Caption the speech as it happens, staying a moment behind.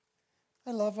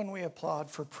I love when we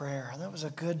applaud for prayer. That was a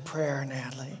good prayer,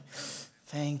 Natalie.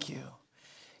 Thank you.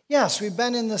 Yes, we've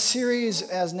been in the series,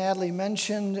 as Natalie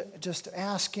mentioned, just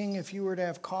asking if you were to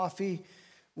have coffee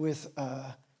with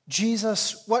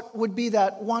Jesus, what would be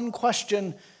that one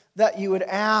question that you would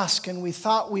ask? And we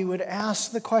thought we would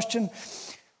ask the question,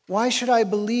 why should I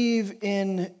believe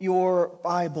in your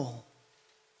Bible?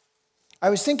 I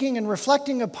was thinking and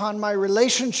reflecting upon my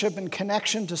relationship and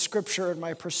connection to Scripture and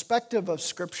my perspective of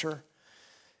Scripture.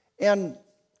 And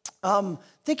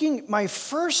thinking my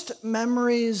first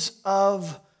memories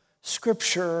of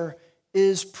Scripture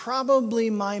is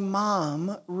probably my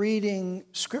mom reading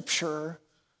Scripture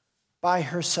by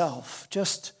herself,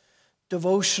 just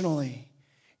devotionally.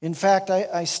 In fact,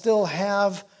 I still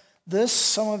have this.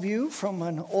 Some of you from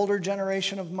an older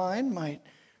generation of mine might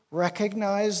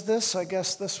recognize this. I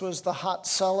guess this was the hot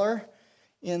seller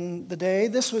in the day.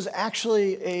 This was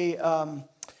actually a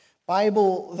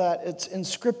Bible that it's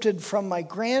inscripted from my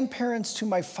grandparents to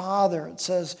my father. It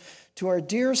says, to our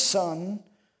dear son,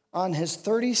 on his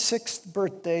 36th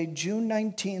birthday, June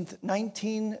 19th,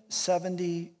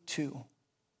 1972.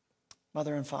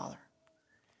 Mother and father.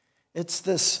 It's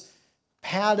this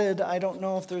padded, I don't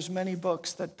know if there's many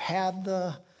books that pad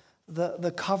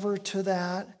the cover to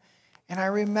that. And I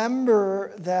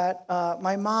remember that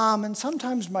my mom and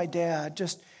sometimes my dad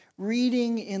just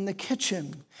reading in the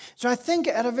kitchen. So I think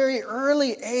at a very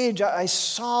early age, I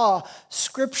saw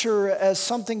Scripture as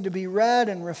something to be read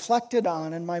and reflected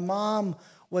on, and my mom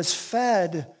was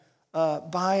fed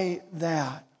by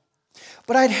that.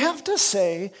 But I'd have to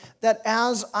say that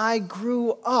as I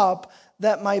grew up,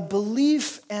 that my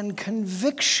belief and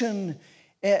conviction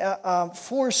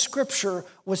for Scripture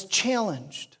was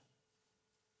challenged.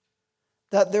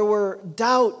 That there were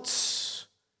doubts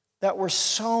that were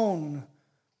sown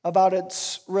about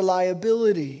its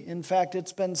reliability. In fact,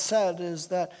 it's been said is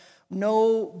that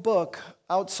no book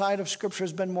outside of Scripture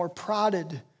has been more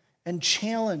prodded and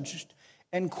challenged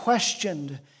and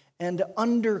questioned and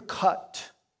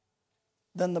undercut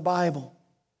than the Bible.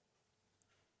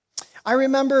 I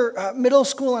remember middle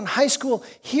school and high school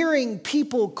hearing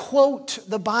people quote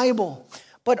the Bible,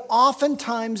 but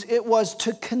oftentimes it was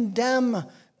to condemn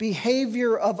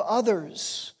behavior of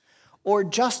others or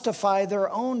justify their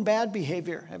own bad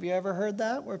behavior. Have you ever heard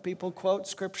that, where people quote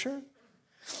Scripture?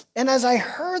 And as I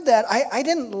heard that, I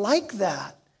didn't like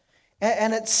that.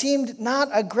 And it seemed not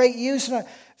a great use. And I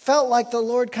felt like the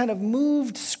Lord kind of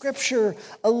moved Scripture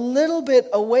a little bit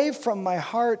away from my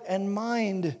heart and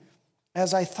mind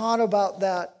as I thought about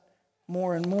that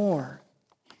more and more.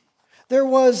 There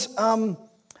was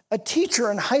a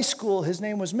teacher in high school. His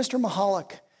name was Mr.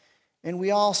 Mahalik. And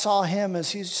we all saw him as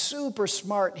he's super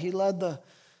smart. He led the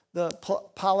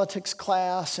politics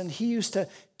class, and he used to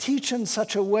teach in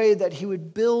such a way that he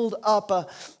would build up a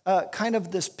kind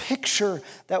of this picture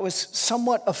that was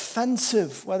somewhat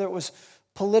offensive, whether it was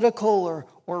political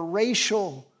or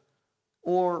racial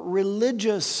or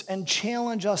religious, and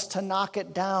challenge us to knock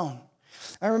it down.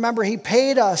 I remember he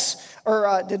paid us,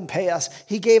 or didn't pay us,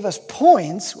 he gave us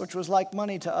points, which was like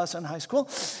money to us in high school.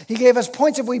 He gave us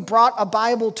points if we brought a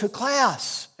Bible to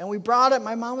class. And we brought it.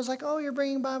 My mom was like, oh, you're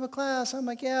bringing Bible class. I'm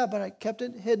like, yeah, but I kept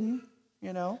it hidden,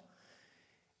 you know.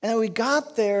 And then we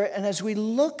got there, and as we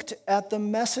looked at the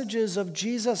messages of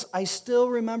Jesus, I still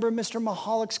remember Mr.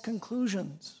 Mahalik's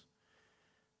conclusions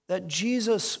that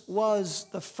Jesus was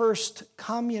the first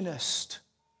communist.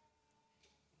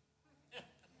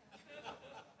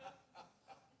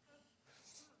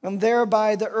 And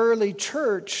thereby the early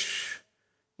church,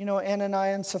 you know,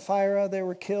 Ananias and Sapphira, they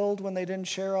were killed when they didn't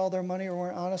share all their money or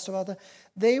weren't honest about that.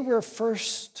 They were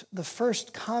the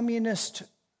first communist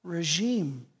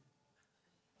regime.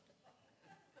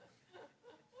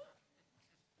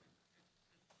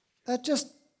 That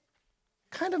just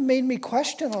kind of made me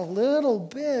question a little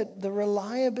bit the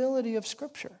reliability of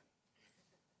Scripture.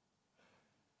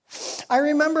 I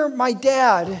remember my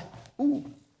dad,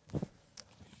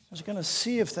 I was going to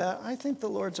see if I think the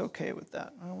Lord's okay with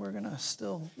that. We're going to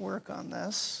still work on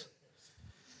this.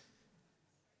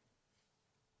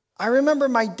 I remember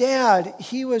my dad,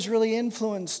 he was really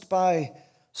influenced by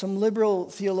some liberal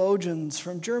theologians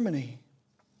from Germany.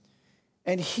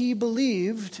 And he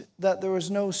believed that there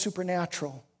was no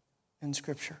supernatural in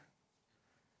Scripture.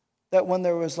 That when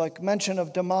there was like mention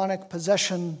of demonic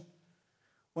possession,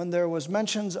 when there was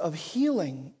mentions of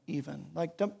healing even,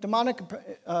 like demonic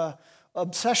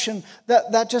obsession,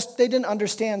 that just, they didn't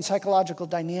understand psychological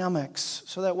dynamics,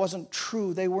 so that wasn't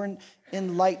true. They weren't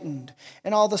enlightened.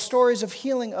 And all the stories of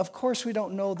healing, of course we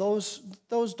don't know,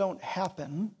 those don't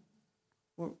happen.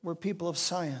 We're people of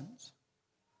science.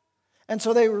 And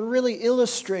so they were really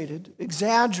illustrated,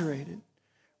 exaggerated,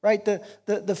 right?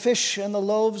 The fish and the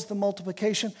loaves, the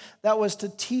multiplication, that was to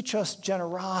teach us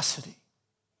generosity.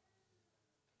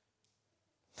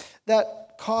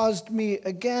 That caused me,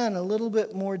 again, a little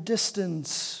bit more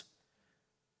distance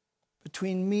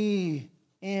between me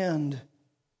and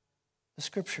the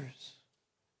Scriptures.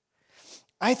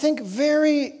 I think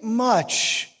very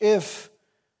much if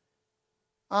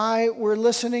I were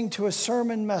listening to a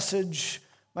sermon message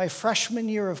my freshman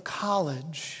year of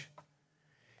college,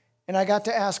 and I got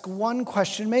to ask one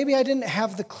question, maybe I didn't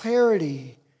have the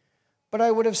clarity, but I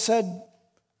would have said,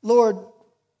 Lord,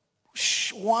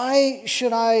 why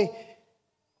should I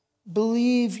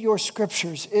believe your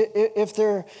Scriptures if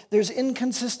there's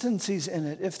inconsistencies in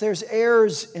it, if there's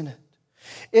errors in it,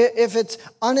 if it's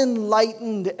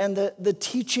unenlightened and the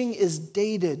teaching is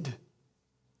dated?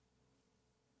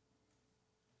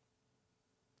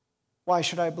 Why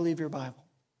should I believe your Bible?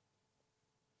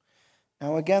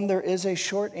 Now, again, there is a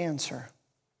short answer,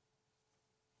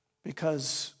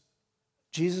 because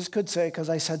Jesus could say, because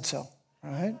I said so,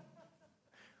 all right?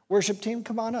 Worship team,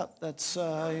 come on up. That's,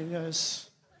 you guys.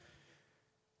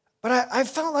 But I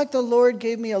felt like the Lord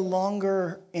gave me a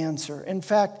longer answer. In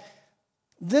fact,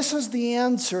 this is the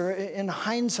answer in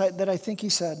hindsight that I think he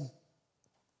said.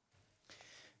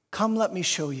 Come, let me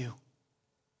show you.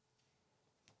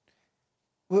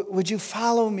 Would you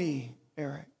follow me,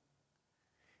 Eric?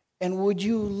 And would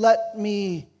you let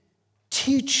me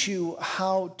teach you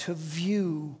how to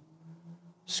view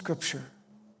Scripture?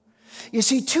 You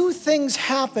see, two things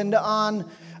happened on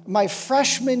my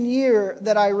freshman year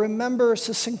that I remember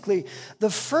succinctly. The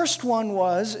first one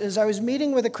is I was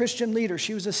meeting with a Christian leader.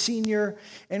 She was a senior,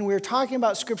 and we were talking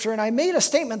about Scripture, and I made a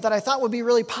statement that I thought would be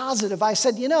really positive. I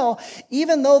said,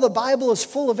 even though the Bible is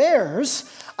full of errors,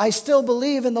 I still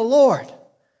believe in the Lord.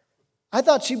 I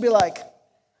thought she'd be like,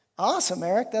 awesome,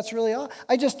 Eric, that's really awesome.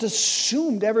 I just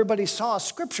assumed everybody saw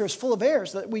Scripture is full of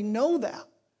errors, that we know that.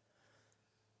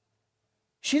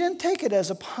 She didn't take it as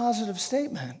a positive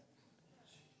statement.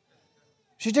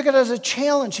 She took it as a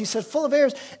challenge. She said, full of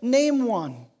errors, name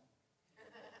one.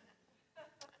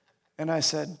 And I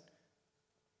said,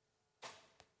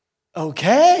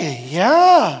 okay,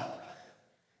 yeah.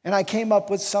 And I came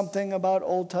up with something about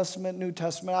Old Testament, New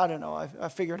Testament. I don't know. I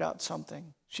figured out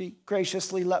something. She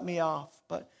graciously let me off.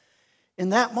 But in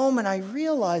that moment, I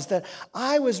realized that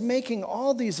I was making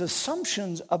all these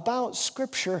assumptions about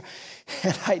Scripture,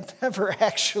 and I'd never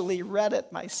actually read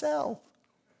it myself.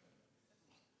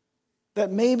 That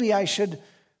maybe I should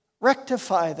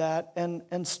rectify that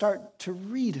and start to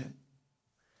read it.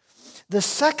 The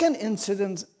second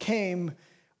incident came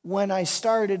when I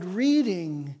started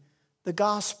reading the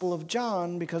Gospel of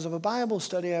John because of a Bible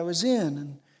study I was in.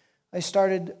 And I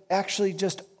started actually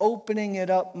just opening it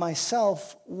up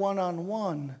myself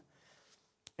one-on-one.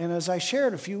 And as I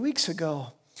shared a few weeks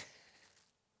ago,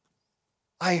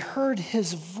 I heard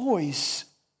his voice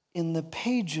in the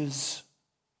pages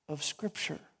of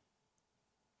Scripture.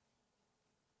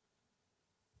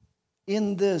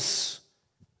 In this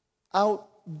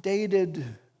outdated,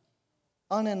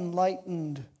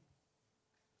 unenlightened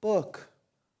book,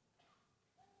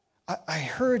 I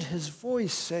heard his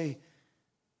voice say,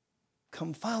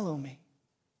 come follow me.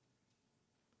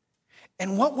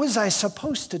 And what was I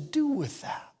supposed to do with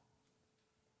that?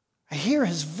 I hear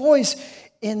his voice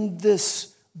in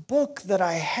this book that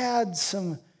I had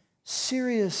some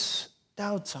serious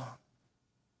doubts on.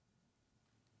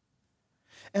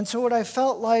 And so what I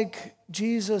felt like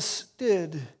Jesus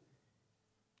did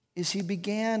is he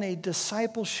began a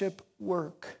discipleship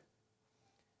work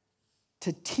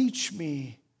to teach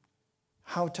me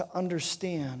how to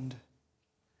understand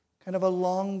kind of a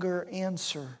longer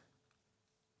answer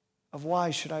of why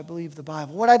should I believe the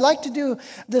Bible. What I'd like to do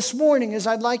this morning is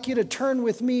I'd like you to turn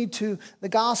with me to the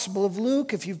Gospel of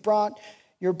Luke, if you've brought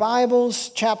your Bibles,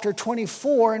 chapter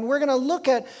 24, and we're going to look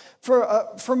at,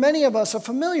 for many of us, a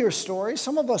familiar story.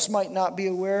 Some of us might not be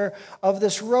aware of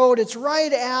this road. It's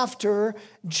right after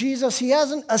Jesus. He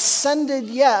hasn't ascended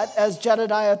yet, as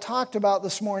Jedediah talked about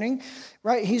this morning.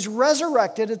 Right? He's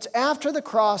resurrected. It's after the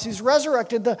cross. He's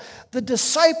resurrected. The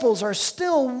disciples are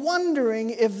still wondering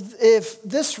if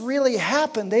this really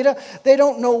happened. They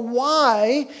don't know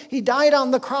why he died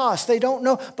on the cross. They don't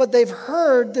know, but they've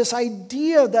heard this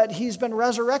idea that he's been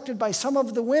resurrected by some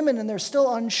of the women, and they're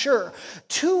still unsure.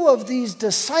 Two of these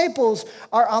disciples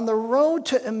are on the road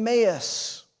to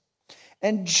Emmaus,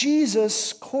 and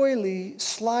Jesus coyly,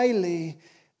 slyly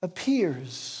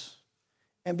appears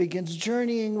and begins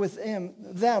journeying with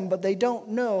them, but they don't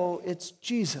know it's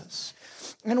Jesus.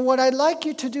 And what I'd like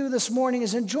you to do this morning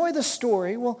is enjoy the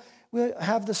story. We'll we'll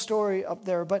have the story up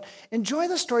there. But enjoy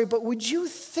the story. But would you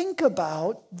think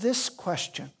about this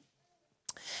question?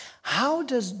 How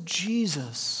does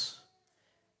Jesus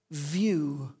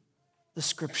view the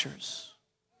Scriptures?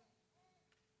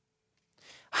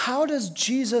 How does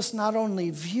Jesus not only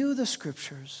view the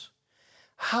Scriptures,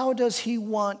 how does he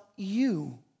want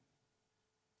you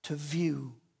to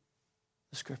view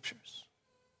the Scriptures?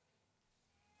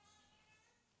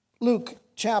 Luke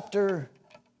chapter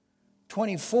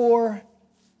 24.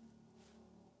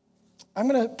 I'm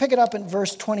going to pick it up in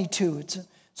verse 22. It's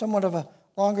somewhat of a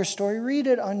longer story. Read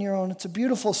it on your own. It's a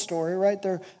beautiful story, right?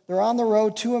 They're on the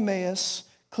road to Emmaus.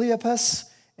 Cleopas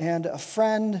and a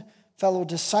friend, fellow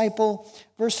disciple.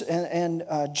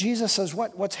 Jesus says,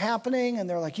 what's happening? And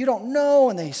they're like, you don't know.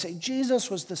 And they say, Jesus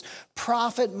was this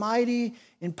prophet, mighty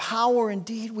in power.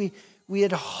 Indeed, we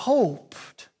had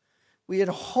hoped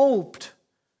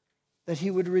that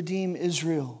he would redeem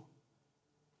Israel.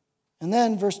 And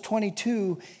then verse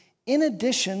 22, in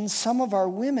addition, some of our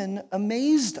women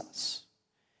amazed us.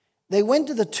 They went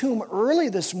to the tomb early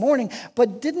this morning,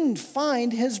 but didn't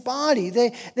find his body.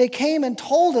 They came and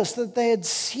told us that they had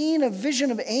seen a vision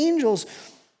of angels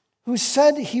who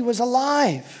said he was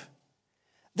alive.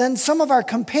 Then some of our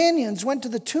companions went to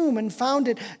the tomb and found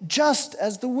it just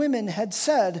as the women had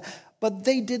said, but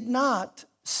they did not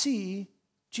see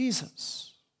Jesus.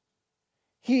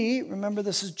 He, remember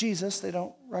this is Jesus, they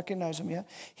don't recognize him yet.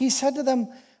 He said to them,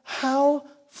 how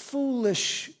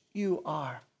foolish you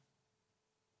are.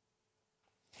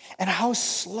 And how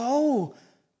slow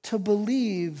to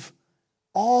believe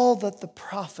all that the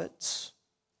prophets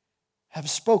have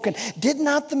spoken. Did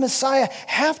not the Messiah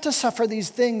have to suffer these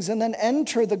things and then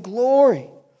enter the glory?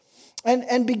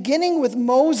 And beginning with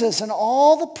Moses and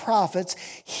all the prophets,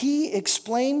 he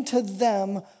explained to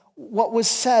them what was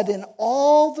said in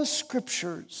all the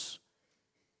Scriptures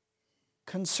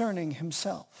concerning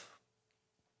himself.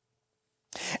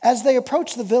 As they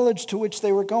approached the village to which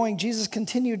they were going, Jesus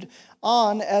continued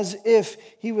on as if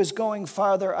he was going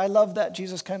farther. I love that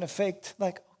Jesus kind of faked,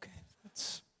 like, okay,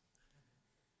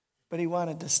 but he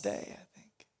wanted to stay, I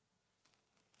think.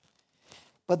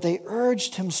 But they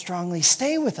urged him strongly,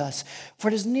 stay with us, for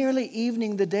it is nearly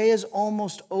evening, the day is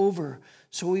almost over.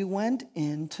 So he went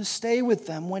in to stay with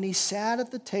them. When he sat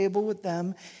at the table with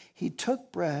them, he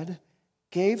took bread,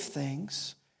 gave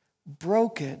thanks,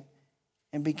 broke it,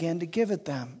 and began to give it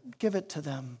to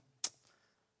them.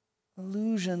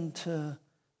 Allusion to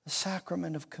the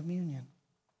sacrament of communion.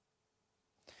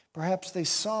 Perhaps they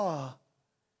saw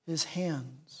his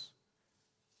hands.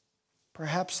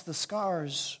 Perhaps the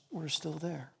scars were still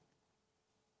there.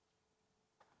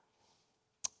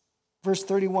 Verse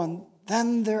 31,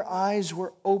 then their eyes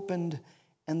were opened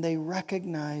and they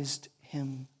recognized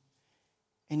him,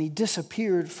 and he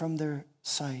disappeared from their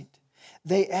sight.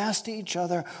 They asked each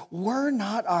other, were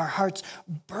not our hearts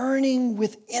burning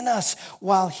within us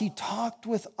while he talked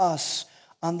with us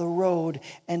on the road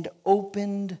and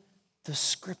opened the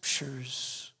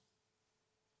Scriptures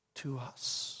to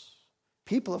us?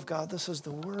 People of God, this is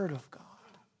the Word of God.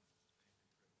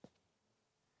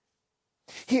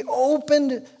 He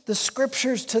opened the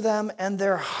Scriptures to them and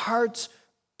their hearts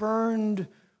burned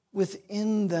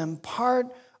within them. Part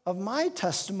of my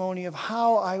testimony of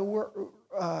how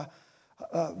I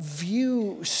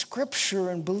view Scripture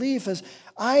and belief is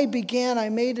I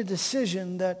made a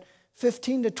decision that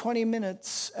 15 to 20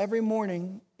 minutes every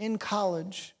morning in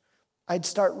college, I'd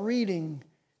start reading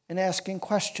and asking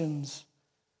questions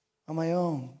on my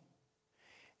own.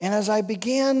 And as I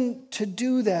began to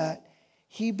do that,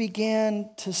 he began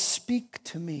to speak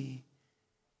to me,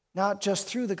 not just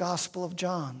through the Gospel of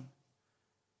John,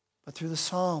 but through the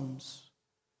Psalms,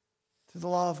 through the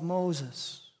law of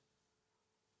Moses,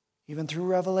 even through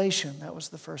Revelation. That was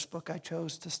the first book I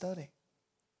chose to study.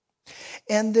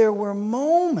 And there were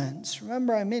moments,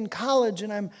 remember I'm in college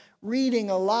and I'm reading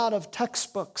a lot of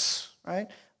textbooks, right?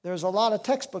 There's a lot of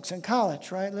textbooks in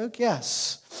college, right, Luke?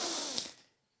 Yes.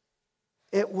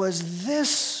 It was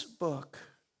this book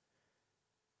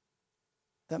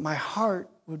that my heart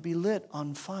would be lit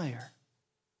on fire.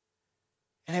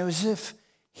 And it was as if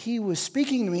he was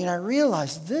speaking to me, and I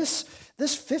realized this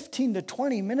 15 to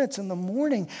 20 minutes in the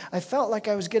morning, I felt like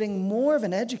I was getting more of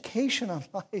an education on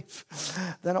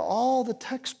life than all the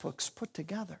textbooks put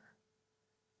together.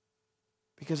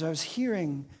 Because I was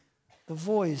hearing the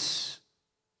voice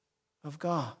of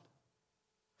God.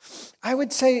 I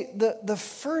would say the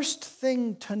first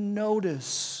thing to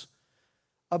notice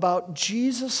about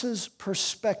Jesus'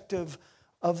 perspective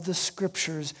of the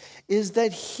Scriptures is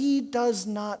that he does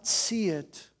not see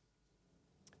it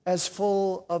as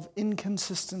full of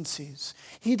inconsistencies.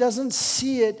 He doesn't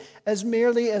see it as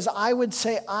merely as I would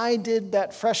say I did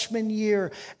that freshman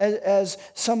year, as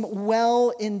some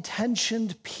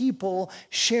well-intentioned people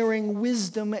sharing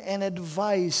wisdom and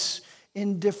advice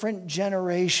in different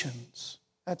generations.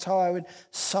 That's how I would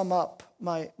sum up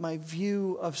my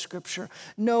view of Scripture.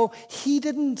 No, he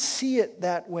didn't see it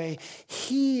that way.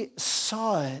 He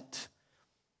saw it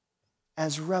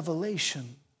as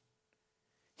revelation.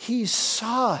 He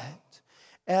saw it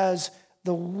as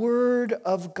the Word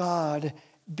of God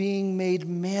being made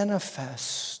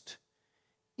manifest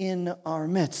in our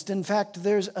midst. In fact,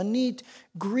 there's a neat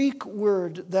Greek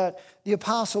word that the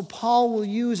Apostle Paul will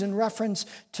use in reference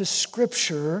to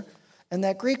Scripture, and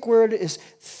that Greek word is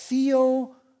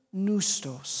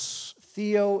theopneustos.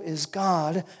 Theo is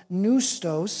God.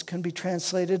 Pneustos can be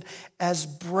translated as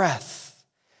breath.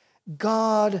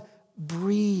 God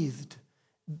breathed,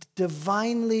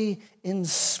 divinely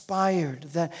inspired,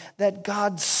 that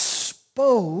God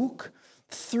spoke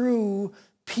through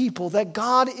people, that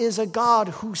God is a God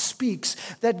who speaks,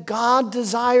 that God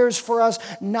desires for us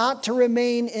not to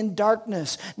remain in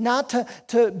darkness, not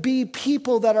to be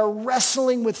people that are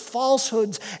wrestling with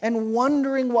falsehoods and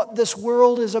wondering what this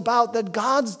world is about, that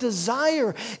God's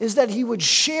desire is that he would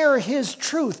share his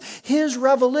truth, his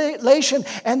revelation,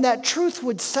 and that truth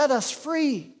would set us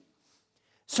free.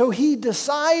 So he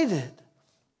decided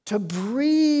to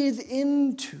breathe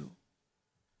into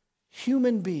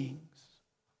human beings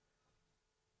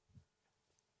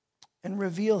and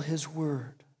reveal his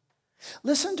word.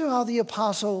 Listen to how the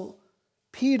Apostle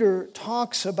Peter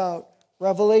talks about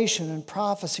revelation and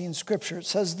prophecy in Scripture. It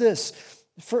says this,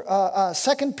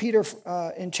 2 Peter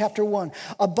in chapter 1,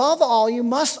 above all, you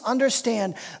must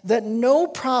understand that no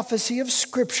prophecy of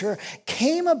Scripture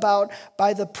came about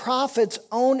by the prophet's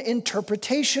own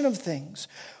interpretation of things.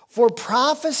 For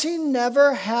prophecy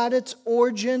never had its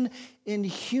origin in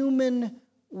human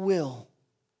will.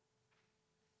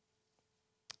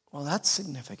 Well, that's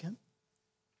significant.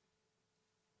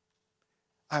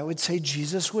 I would say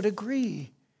Jesus would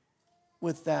agree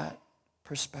with that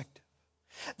perspective.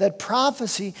 That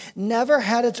prophecy never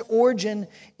had its origin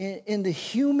in the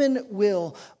human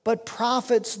will, but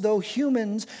prophets, though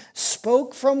humans,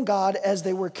 spoke from God as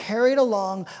they were carried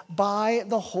along by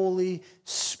the Holy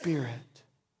Spirit.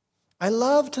 I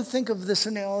love to think of this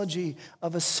analogy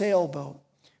of a sailboat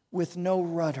with no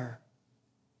rudder.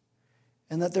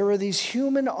 And that there were these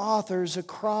human authors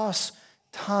across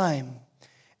time,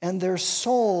 and their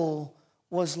soul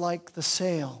was like the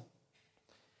sail.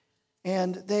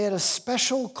 And they had a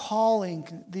special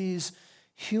calling, these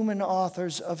human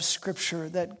authors of Scripture,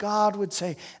 that God would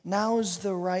say, now's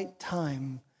the right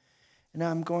time, and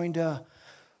I'm going to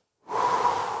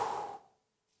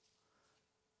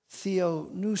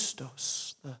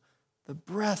theopneustos, the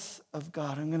breath of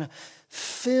God. I'm going to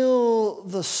fill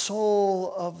the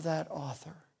soul of that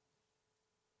author.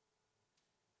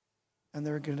 And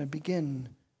they're going to begin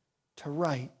to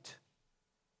write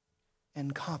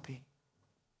and copy.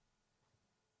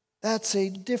 That's a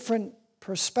different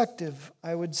perspective,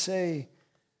 I would say,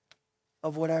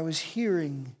 of what I was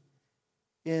hearing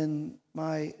in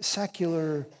my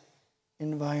secular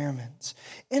environments.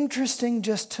 Interesting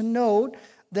just to note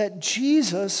that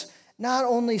Jesus not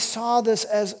only saw this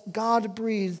as God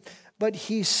breathed, but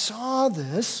he saw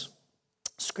this,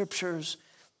 Scriptures,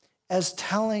 as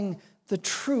telling the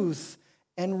truth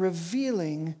and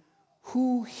revealing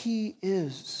who he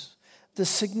is, the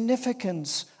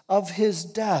significance of his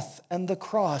death and the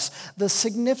cross, the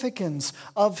significance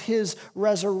of his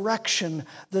resurrection,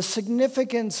 the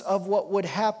significance of what would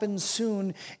happen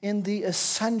soon in the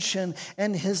ascension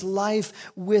and his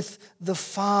life with the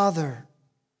Father.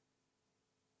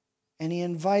 And he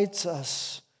invites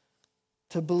us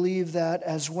to believe that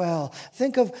as well.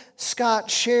 Think of Scott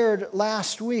shared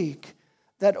last week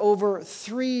that over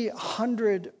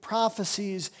 300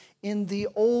 prophecies in the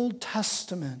Old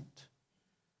Testament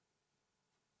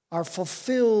are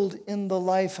fulfilled in the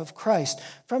life of Christ.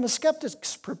 From a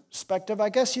skeptic's perspective, I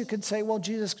guess you could say, well,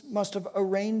 Jesus must have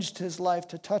arranged his life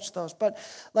to touch those. But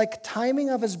like timing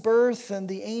of his birth and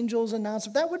the angels'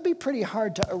 announcement, that would be pretty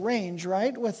hard to arrange,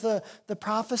 right, with the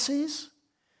prophecies?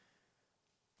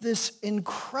 This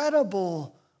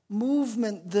incredible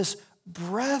movement, this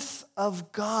breath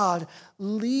of God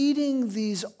leading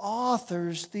these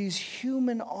authors, these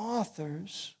human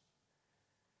authors,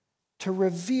 to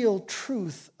reveal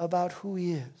truth about who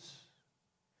he is.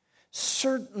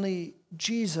 Certainly,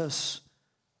 Jesus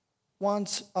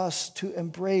wants us to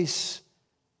embrace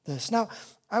this. Now,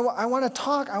 I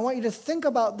want you to think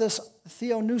about this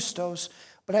theopneustos,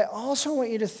 but I also want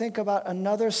you to think about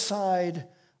another side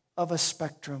of a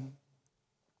spectrum.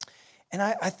 And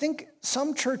I think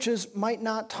some churches might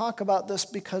not talk about this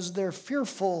because they're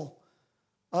fearful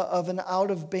of an out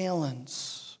of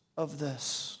balance of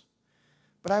this.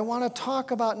 But I want to talk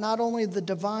about not only the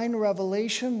divine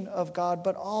revelation of God,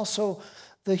 but also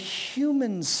the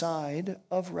human side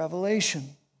of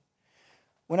revelation.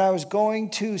 When I was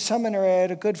going to seminary, I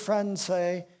had a good friend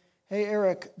say, "Hey,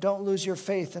 Eric, don't lose your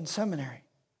faith in seminary."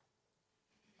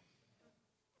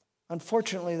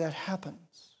 Unfortunately, that happens.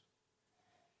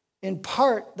 In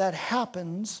part, that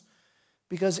happens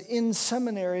because in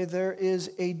seminary there is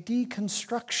a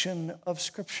deconstruction of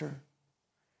Scripture.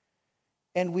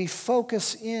 And we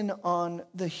focus in on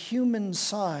the human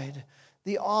side,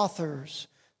 the authors,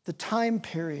 the time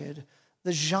period,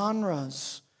 the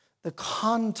genres, the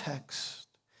context.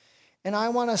 And I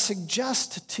want to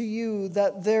suggest to you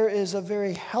that there is a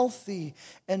very healthy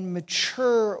and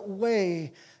mature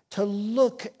way to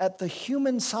look at the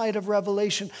human side of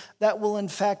Revelation that will in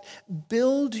fact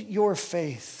build your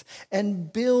faith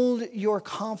and build your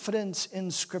confidence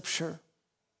in Scripture.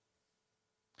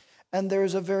 And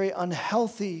there's a very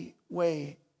unhealthy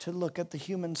way to look at the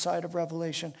human side of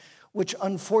Revelation, which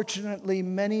unfortunately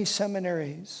many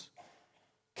seminaries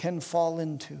can fall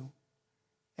into,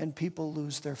 and people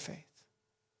lose their faith.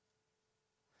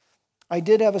 I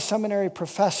did have a seminary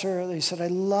professor, they said, "I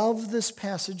love this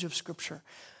passage of Scripture.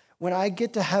 When I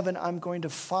get to heaven, I'm going to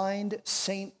find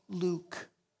St. Luke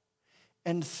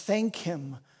and thank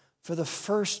him for the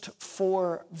first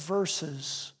 4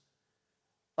 verses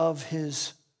of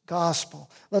his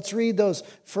gospel." Let's read those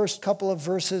first couple of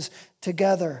verses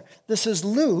together. This is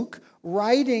Luke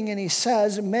writing, and he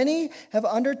says, "Many have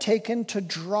undertaken to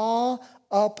draw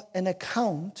up an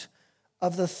account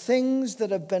of the things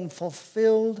that have been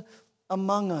fulfilled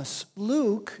among us."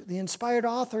 Luke, the inspired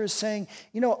author, is saying,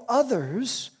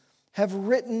 others have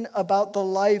written about the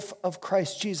life of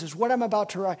Christ Jesus. What I'm about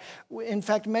to write. In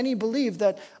fact, many believe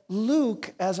that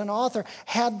Luke, as an author,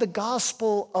 had the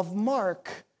Gospel of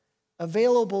Mark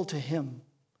available to him.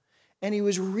 And he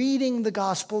was reading the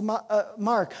Gospel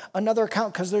Mark, another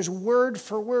account, because there's word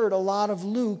for word a lot of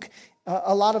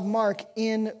Mark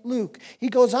in Luke. He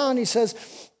goes on, he says,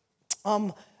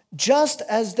 "Just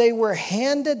as they were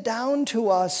handed down to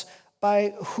us by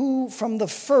who from the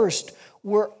first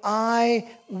were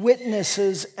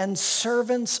eyewitnesses and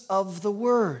servants of the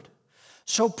word."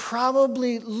 So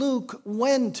probably Luke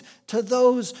went to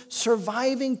those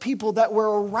surviving people that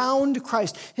were around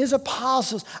Christ, his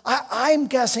apostles. I'm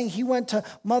guessing he went to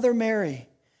Mother Mary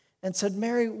and said,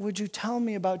 "Mary, would you tell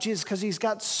me about Jesus?" Because he's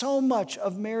got so much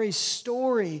of Mary's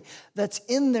story that's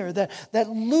in there that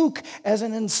Luke, as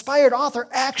an inspired author,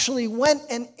 actually went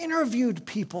and interviewed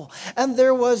people. And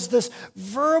there was this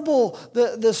verbal,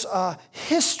 this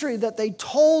history that they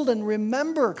told and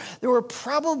remembered. There were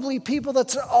probably people that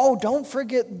said, "Oh, don't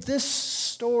forget this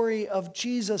story of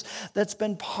Jesus that's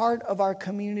been part of our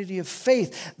community of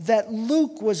faith," that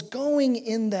Luke was going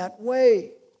in that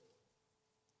way.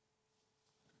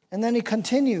 And then he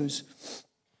continues,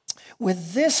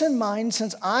 "With this in mind,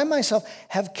 since I myself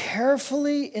have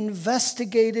carefully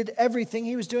investigated everything,"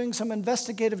 he was doing some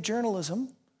investigative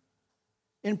journalism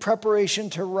in preparation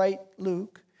to write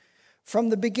Luke, "from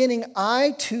the beginning,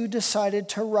 I too decided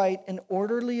to write an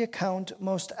orderly account,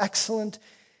 most excellent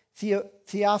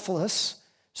Theophilus,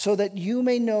 so that you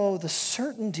may know the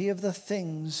certainty of the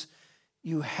things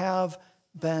you have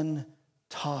been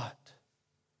taught."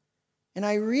 And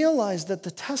I realize that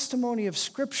the testimony of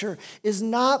Scripture is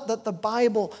not that the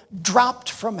Bible dropped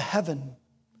from heaven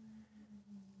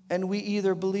and we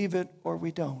either believe it or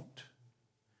we don't.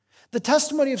 The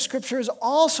testimony of Scripture is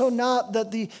also not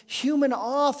that the human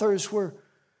authors were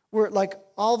like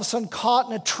all of a sudden caught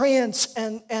in a trance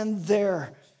and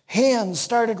their hands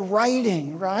started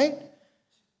writing, right?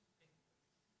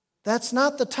 That's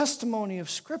not the testimony of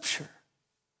Scripture.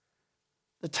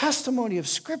 The testimony of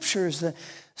Scripture is that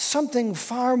something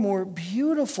far more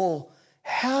beautiful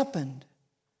happened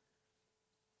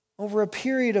over a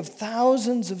period of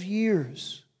thousands of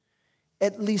years.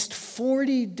 At least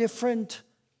 40 different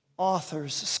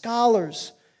authors,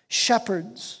 scholars,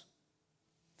 shepherds,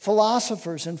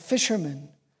 philosophers and fishermen,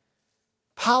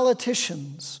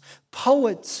 politicians,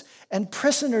 poets, and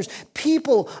prisoners,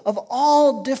 people of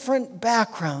all different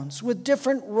backgrounds, with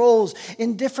different roles,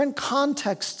 in different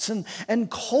contexts and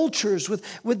cultures,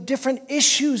 with different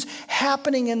issues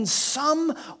happening. In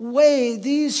some way,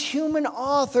 these human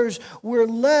authors were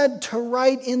led to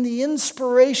write in the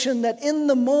inspiration that in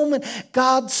the moment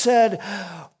God said,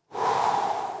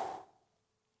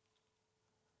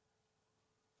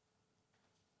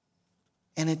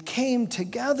 and it came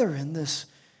together in this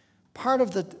part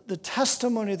of the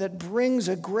testimony that brings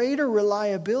a greater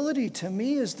reliability to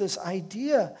me is this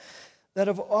idea that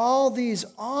of all these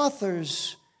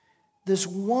authors, this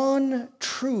one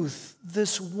truth,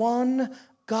 this one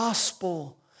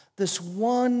gospel, this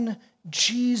one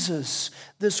Jesus,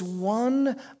 this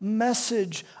one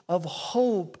message of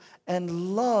hope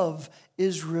and love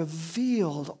is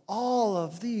revealed. All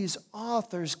of these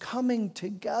authors coming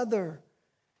together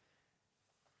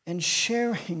and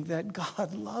sharing that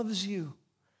God loves you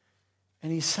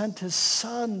and He sent His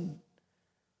Son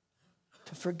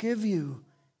to forgive you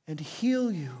and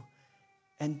heal you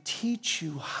and teach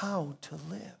you how to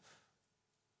live.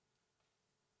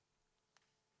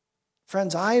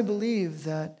 Friends, I believe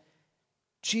that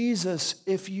Jesus,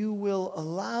 if you will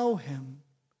allow Him,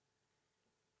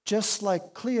 just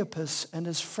like Cleopas and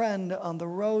his friend on the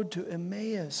road to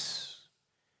Emmaus,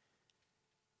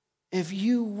 if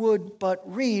you would but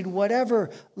read, whatever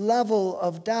level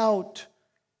of doubt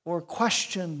or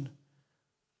question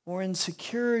or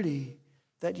insecurity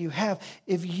that you have,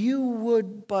 if you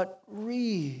would but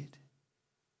read,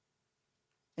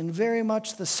 in very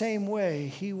much the same way,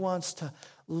 He wants to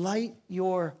light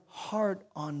your heart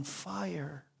on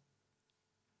fire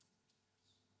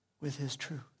with His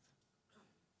truth.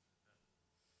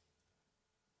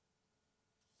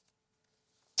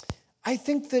 I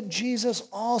think that Jesus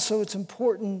also, it's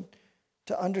important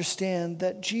to understand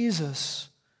that Jesus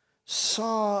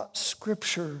saw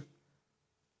Scripture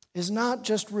is not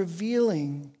just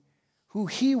revealing who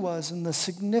He was and the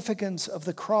significance of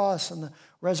the cross and the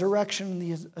resurrection and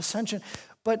the ascension,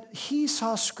 but He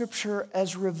saw Scripture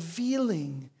as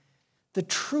revealing the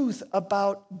truth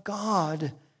about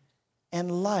God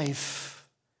and life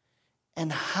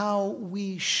and how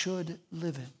we should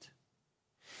live it.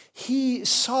 He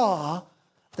saw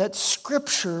that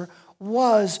Scripture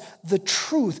was the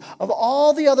truth of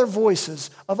all the other voices,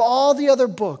 of all the other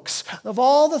books, of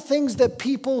all the things that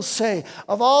people say,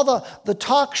 of all the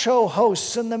talk show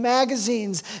hosts and the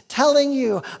magazines telling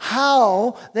you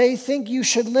how they think you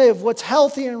should live, what's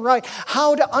healthy and right,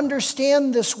 how to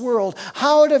understand this world,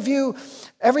 how to view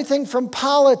everything from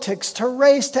politics to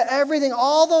race to everything,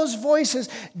 all those voices.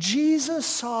 Jesus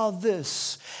saw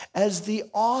this as the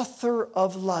author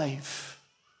of life,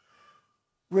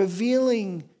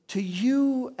 revealing to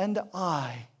you and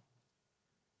I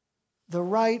the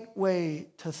right way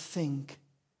to think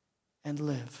and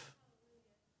live.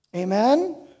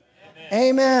 Amen?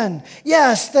 Amen.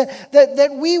 Yes,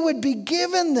 that we would be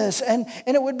given this and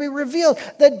it would be revealed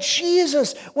that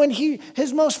Jesus, when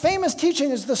his most famous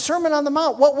teaching is the Sermon on the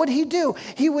Mount, what would He do?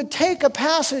 He would take a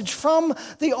passage from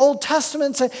the Old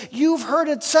Testament and say, you've heard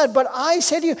it said, but I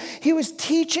say to you, He was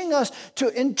teaching us to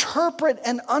interpret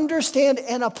and understand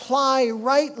and apply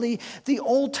rightly the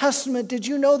Old Testament. Did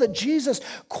you know that Jesus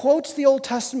quotes the Old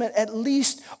Testament at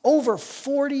least over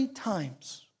 40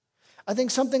 times? I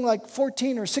think something like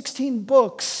 14 or 16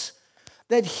 books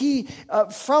that He,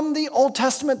 from the Old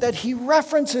Testament, that He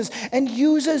references and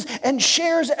uses and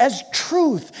shares as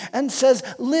truth and says,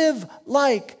 live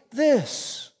like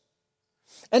this.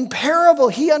 And parable,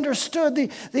 He understood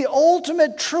the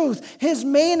ultimate truth. His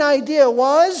main idea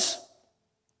was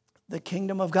the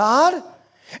kingdom of God.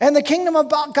 And the kingdom of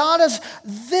God is,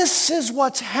 this is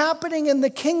what's happening in the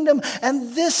kingdom,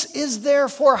 and this is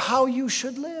therefore how you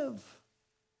should live.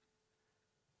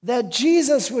 That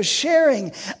Jesus was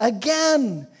sharing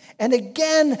again and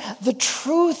again the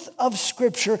truth of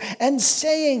Scripture and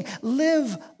saying,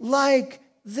 live like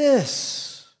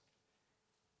this.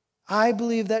 I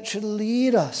believe that should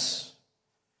lead us.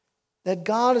 That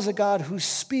God is a God who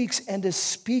speaks and is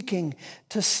speaking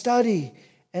to study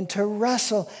and to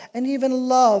wrestle and even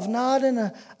love, not in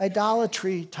an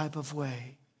idolatry type of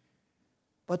way,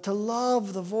 but to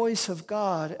love the voice of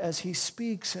God as He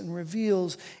speaks and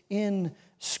reveals in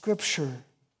Scripture.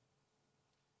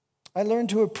 I learned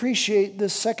to appreciate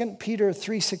this 2 Peter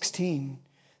 3:16,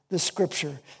 this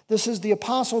scripture. This is the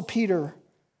Apostle Peter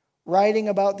writing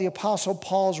about the Apostle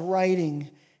Paul's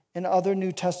writing in other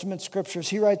New Testament scriptures.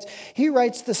 He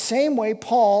writes the same way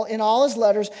Paul, in all his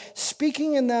letters,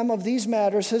 speaking in them of these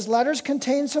matters. His letters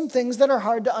contain some things that are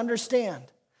hard to understand.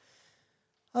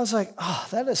 I was like, oh,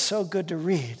 that is so good to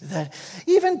read. That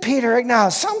even Peter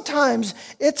acknowledged sometimes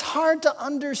it's hard to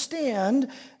understand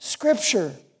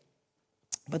Scripture.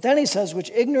 But then he says, which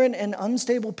ignorant and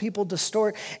unstable people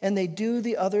distort, and they do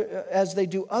as they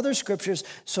do other scriptures,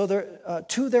 so they're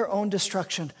to their own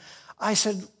destruction. I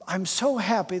said, I'm so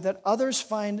happy that others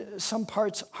find some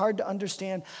parts hard to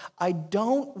understand. I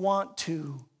don't want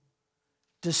to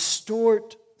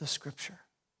distort the Scripture.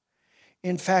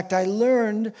 In fact, I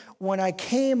learned when I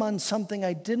came on something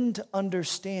I didn't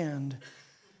understand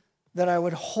that I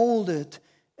would hold it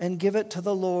and give it to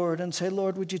the Lord and say,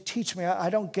 Lord, would you teach me? I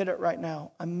don't get it right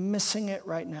now. I'm missing it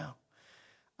right now.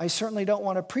 I certainly don't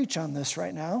want to preach on this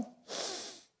right now.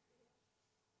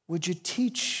 Would you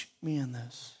teach me in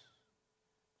this?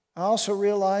 I also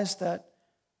realized that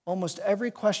almost every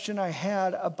question I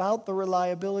had about the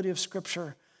reliability of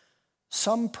Scripture,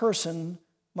 some person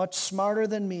much smarter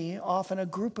than me, often a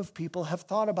group of people, have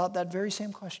thought about that very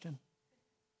same question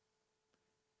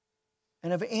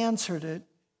and have answered it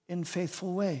in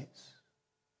faithful ways.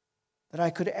 That I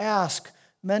could ask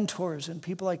mentors and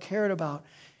people I cared about.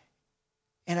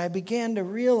 And I began to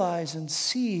realize and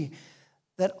see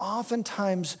that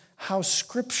oftentimes how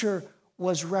Scripture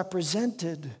was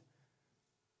represented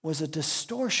was a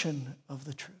distortion of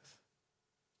the truth.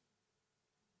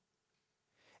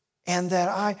 And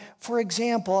that for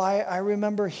example, I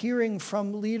remember hearing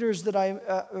from leaders that I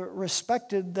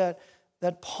respected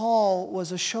that Paul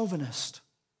was a chauvinist.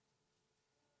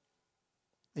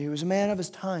 He was a man of his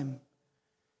time,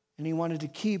 and he wanted to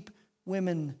keep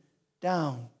women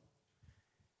down.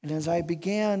 And as I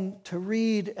began to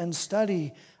read and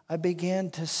study, I began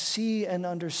to see and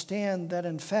understand that,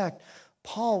 in fact,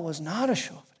 Paul was not a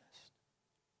chauvinist.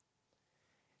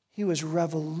 He was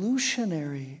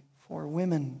revolutionary for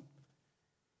women.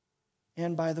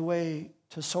 And, by the way,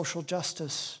 to social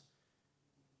justice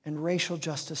and racial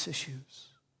justice issues.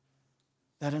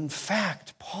 That, in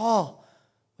fact, Paul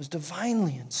was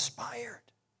divinely inspired.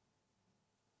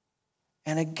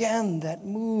 And again, that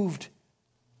moved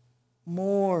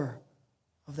more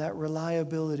of that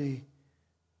reliability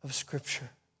of Scripture.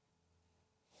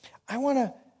 I want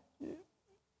to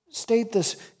state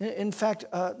this. In fact,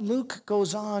 Luke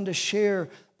goes on to share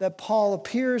that Paul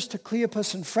appears to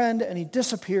Cleopas and friend, and he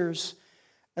disappears,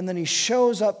 and then he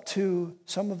shows up to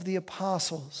some of the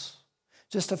apostles.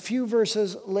 Just a few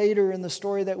verses later in the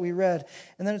story that we read.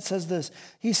 And then it says this.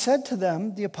 He said to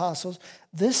them, the apostles,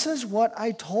 "This is what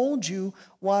I told you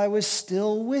while I was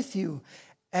still with you.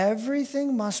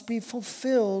 Everything must be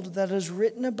fulfilled that is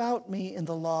written about me in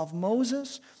the law of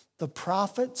Moses, the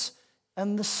prophets,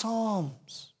 and the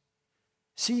Psalms."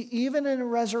 See, even in a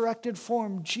resurrected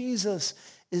form, Jesus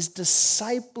is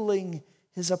discipling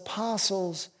his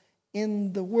apostles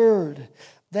in the Word.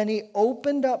 Then he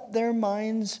opened up their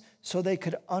minds so they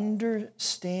could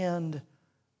understand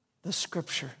the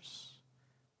Scriptures.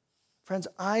 Friends,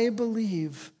 I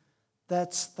believe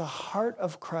that's the heart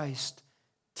of Christ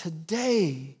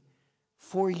today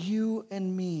for you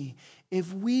and me.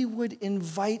 If we would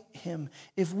invite him,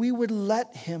 if we would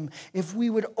let him, if we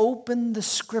would open the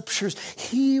Scriptures,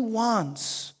 he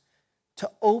wants to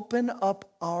open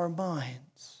up our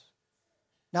minds,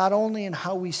 not only in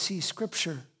how we see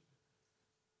Scripture,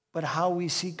 but how we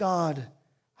see God,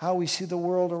 how we see the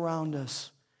world around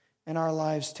us and our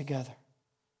lives together.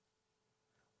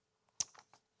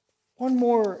 One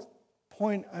more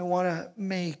point I want to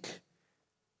make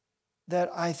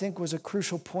that I think was a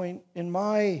crucial point in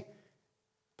my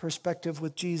perspective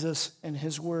with Jesus and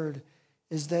his word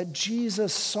is that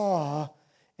Jesus saw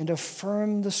and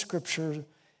affirmed the Scripture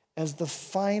as the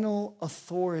final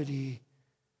authority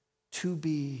to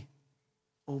be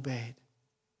obeyed.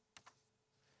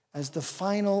 As the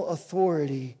final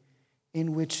authority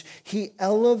in which he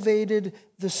elevated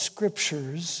the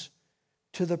Scriptures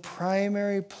to the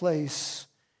primary place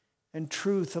and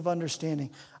truth of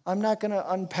understanding. I'm not going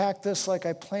to unpack this like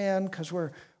I planned because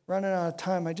we're running out of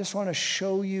time. I just want to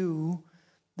show you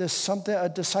a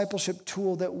discipleship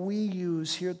tool that we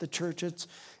use here at the church.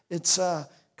 It's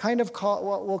kind of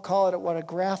what we'll call it a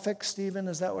graphic, Stephen?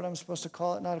 Is that what I'm supposed to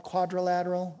call it? Not a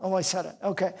quadrilateral? Oh, I said it.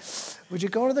 Okay. Would you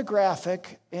go to the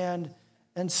graphic and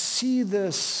see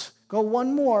this? Go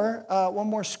one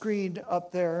more screen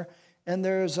up there, and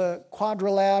there's a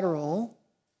quadrilateral.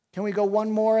 Can we go one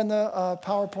more in the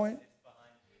PowerPoint?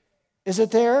 Is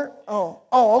it there? Oh,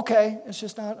 okay. It's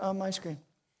just not on my screen.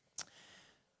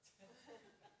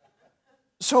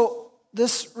 So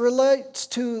this relates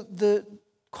to the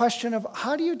question of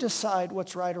how do you decide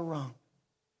what's right or wrong?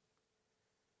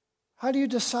 How do you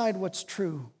decide what's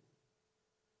true?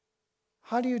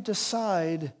 How do you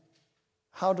decide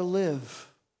how to live?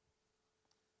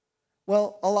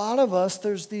 Well, a lot of us,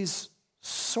 there's these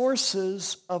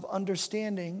sources of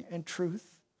understanding and truth.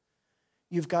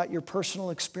 You've got your personal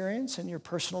experience and your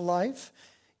personal life.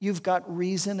 You've got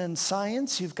reason and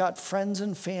science. You've got friends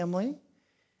and family.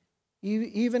 You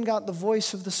even got the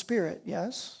voice of the Spirit,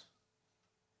 yes?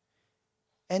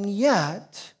 And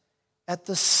yet, at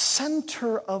the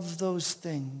center of those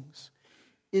things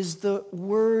is the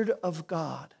Word of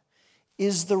God,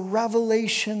 is the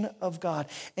revelation of God.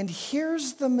 And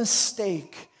here's the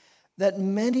mistake that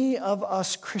many of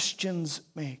us Christians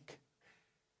make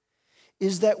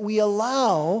is that we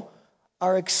allow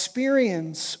our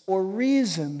experience or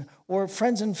reason or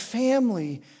friends and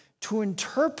family to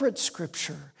interpret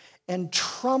Scripture and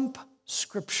trump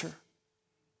Scripture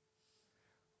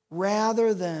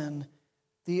rather than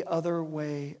the other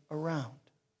way around.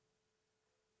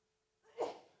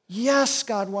 Yes,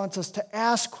 God wants us to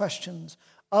ask questions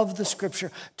of the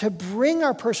Scripture, to bring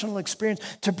our personal experience,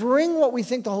 to bring what we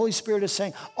think the Holy Spirit is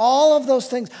saying, all of those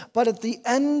things. But at the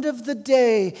end of the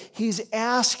day, He's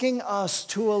asking us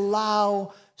to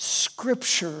allow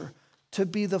Scripture to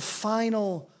be the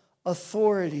final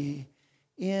authority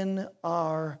in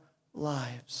our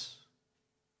lives.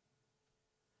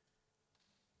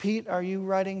 Pete, are you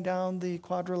writing down the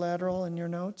quadrilateral in your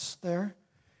notes there?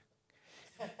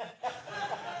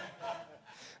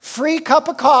 Free cup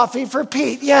of coffee for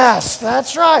Pete. Yes,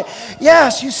 that's right.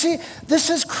 Yes, you see, this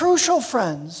is crucial,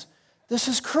 friends. This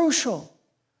is crucial.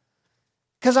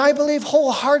 Because I believe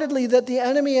wholeheartedly that the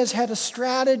enemy has had a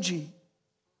strategy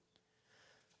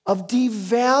of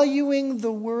devaluing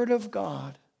the Word of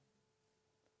God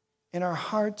in our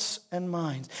hearts and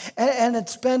minds. And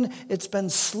it's been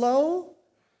slow.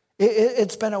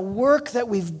 It's been a work that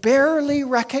we've barely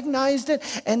recognized it,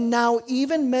 and now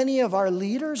even many of our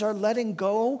leaders are letting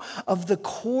go of the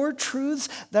core truths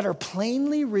that are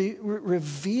plainly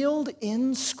revealed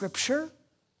in Scripture,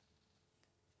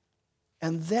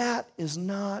 and that is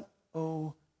not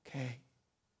okay.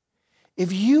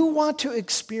 If you want to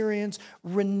experience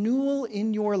renewal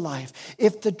in your life,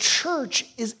 if the church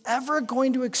is ever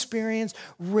going to experience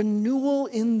renewal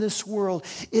in this world,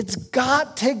 it's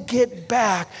got to get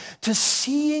back to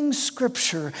seeing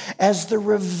Scripture as the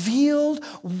revealed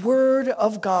Word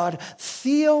of God,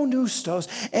 theopneustos,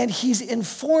 and He's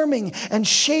informing and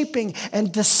shaping and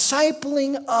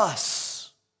discipling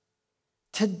us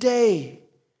today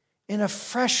in a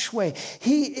fresh way.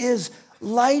 He is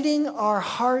lighting our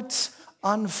hearts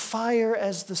on fire,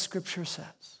 as the Scripture says.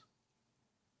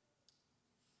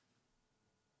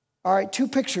 All right, 2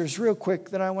 pictures real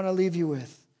quick that I want to leave you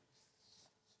with.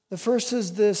 The first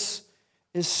is this,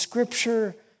 is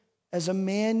Scripture as a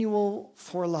manual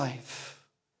for life.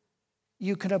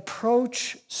 You can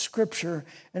approach Scripture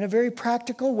in a very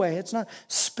practical way. It's not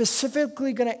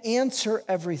specifically going to answer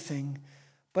everything,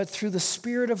 but through the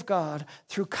Spirit of God,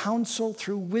 through counsel,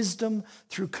 through wisdom,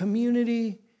 through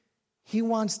community, He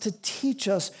wants to teach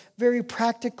us very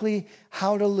practically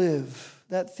how to live.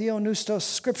 That theopneustos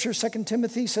Scripture, 2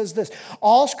 Timothy says this: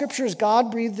 all Scripture is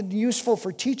God-breathed and useful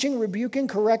for teaching, rebuking,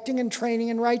 correcting, and training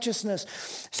in righteousness,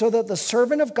 so that the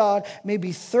servant of God may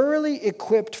be thoroughly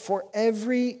equipped for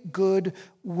every good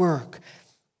work.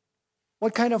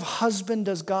 What kind of husband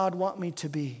does God want me to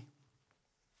be?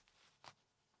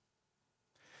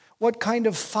 What kind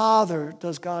of father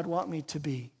does God want me to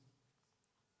be?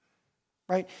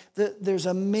 Right? There's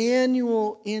a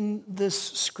manual in this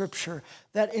Scripture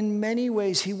that in many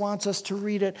ways He wants us to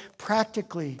read it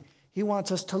practically. He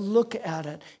wants us to look at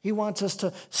it. He wants us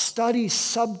to study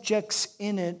subjects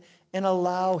in it and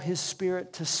allow His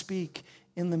Spirit to speak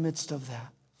in the midst of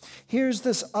that. Here's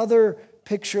this other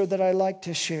picture that I like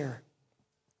to share.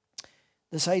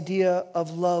 This idea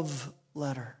of love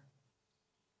letter.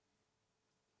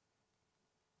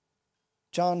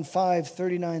 John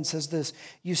 5:39 says this: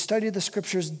 you study the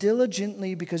Scriptures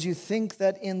diligently because you think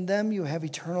that in them you have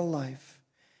eternal life.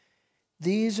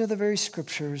 These are the very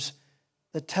Scriptures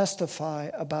that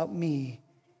testify about me,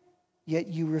 yet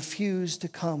you refuse to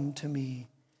come to me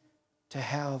to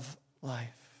have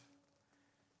life.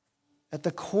 At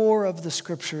the core of the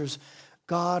Scriptures,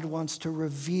 God wants to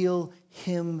reveal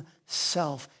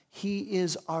Himself. He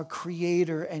is our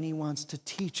Creator, and He wants to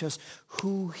teach us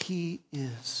who He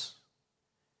is.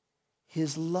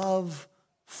 His love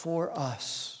for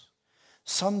us.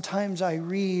 Sometimes I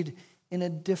read in a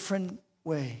different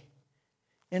way.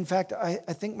 In fact, I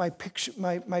think my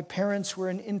parents were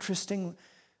an interesting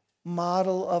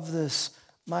model of this.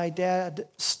 My dad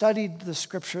studied the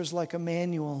Scriptures like a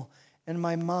manual, and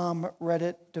my mom read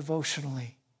it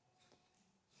devotionally.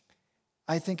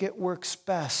 I think it works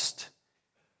best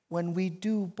when we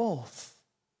do both.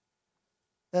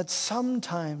 That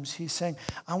sometimes He's saying,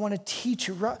 I want to teach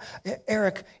you.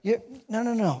 Eric,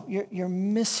 no. You're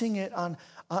missing it on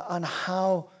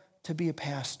how to be a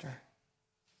pastor.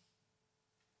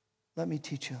 Let me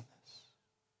teach you this.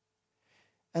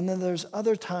 And then there's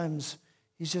other times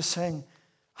He's just saying,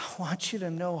 I want you to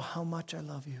know how much I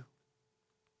love you.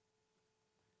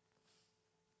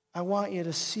 I want you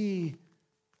to see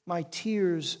my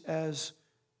tears as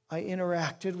I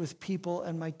interacted with people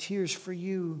and my tears for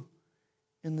you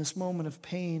in this moment of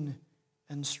pain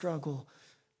and struggle.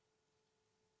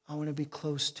 I want to be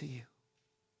close to you.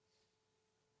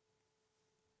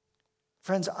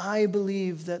 Friends, I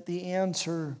believe that the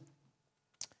answer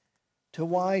to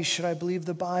why should I believe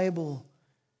the Bible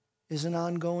is an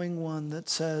ongoing one that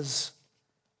says,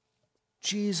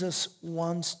 Jesus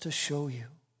wants to show you.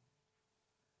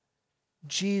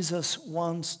 Jesus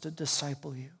wants to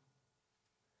disciple you.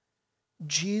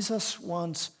 Jesus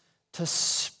wants to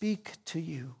speak to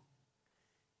you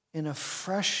in a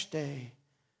fresh day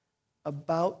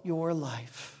about your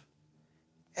life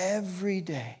every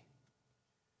day.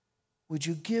 Would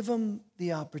you give him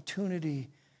the opportunity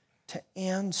to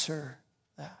answer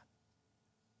that?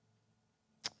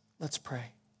 Let's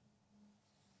pray.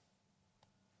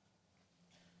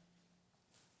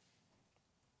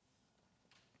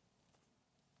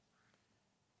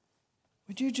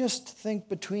 Would you just think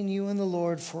between you and the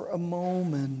Lord for a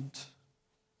moment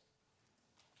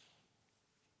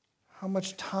how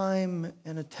much time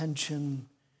and attention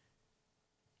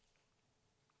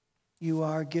you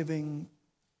are giving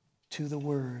to the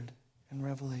Word and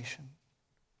revelation?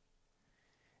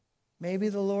 Maybe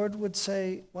the Lord would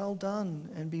say, well done,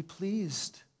 and be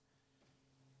pleased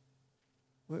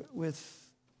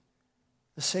with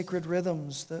the sacred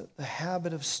rhythms, the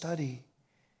habit of study.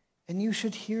 And you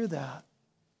should hear that.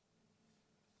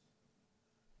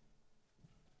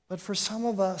 But for some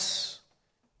of us,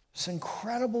 this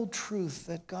incredible truth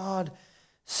that God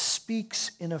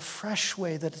speaks in a fresh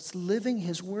way, that it's living,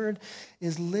 his word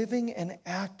is living and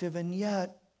active, and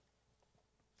yet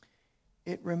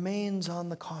it remains on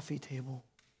the coffee table.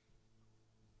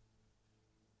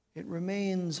 It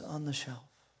remains on the shelf.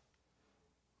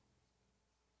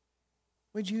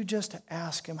 Would you just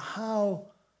ask him, how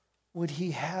would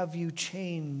he have you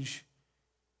change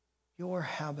your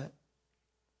habit,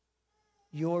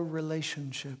 your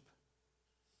relationship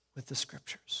with the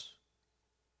Scriptures?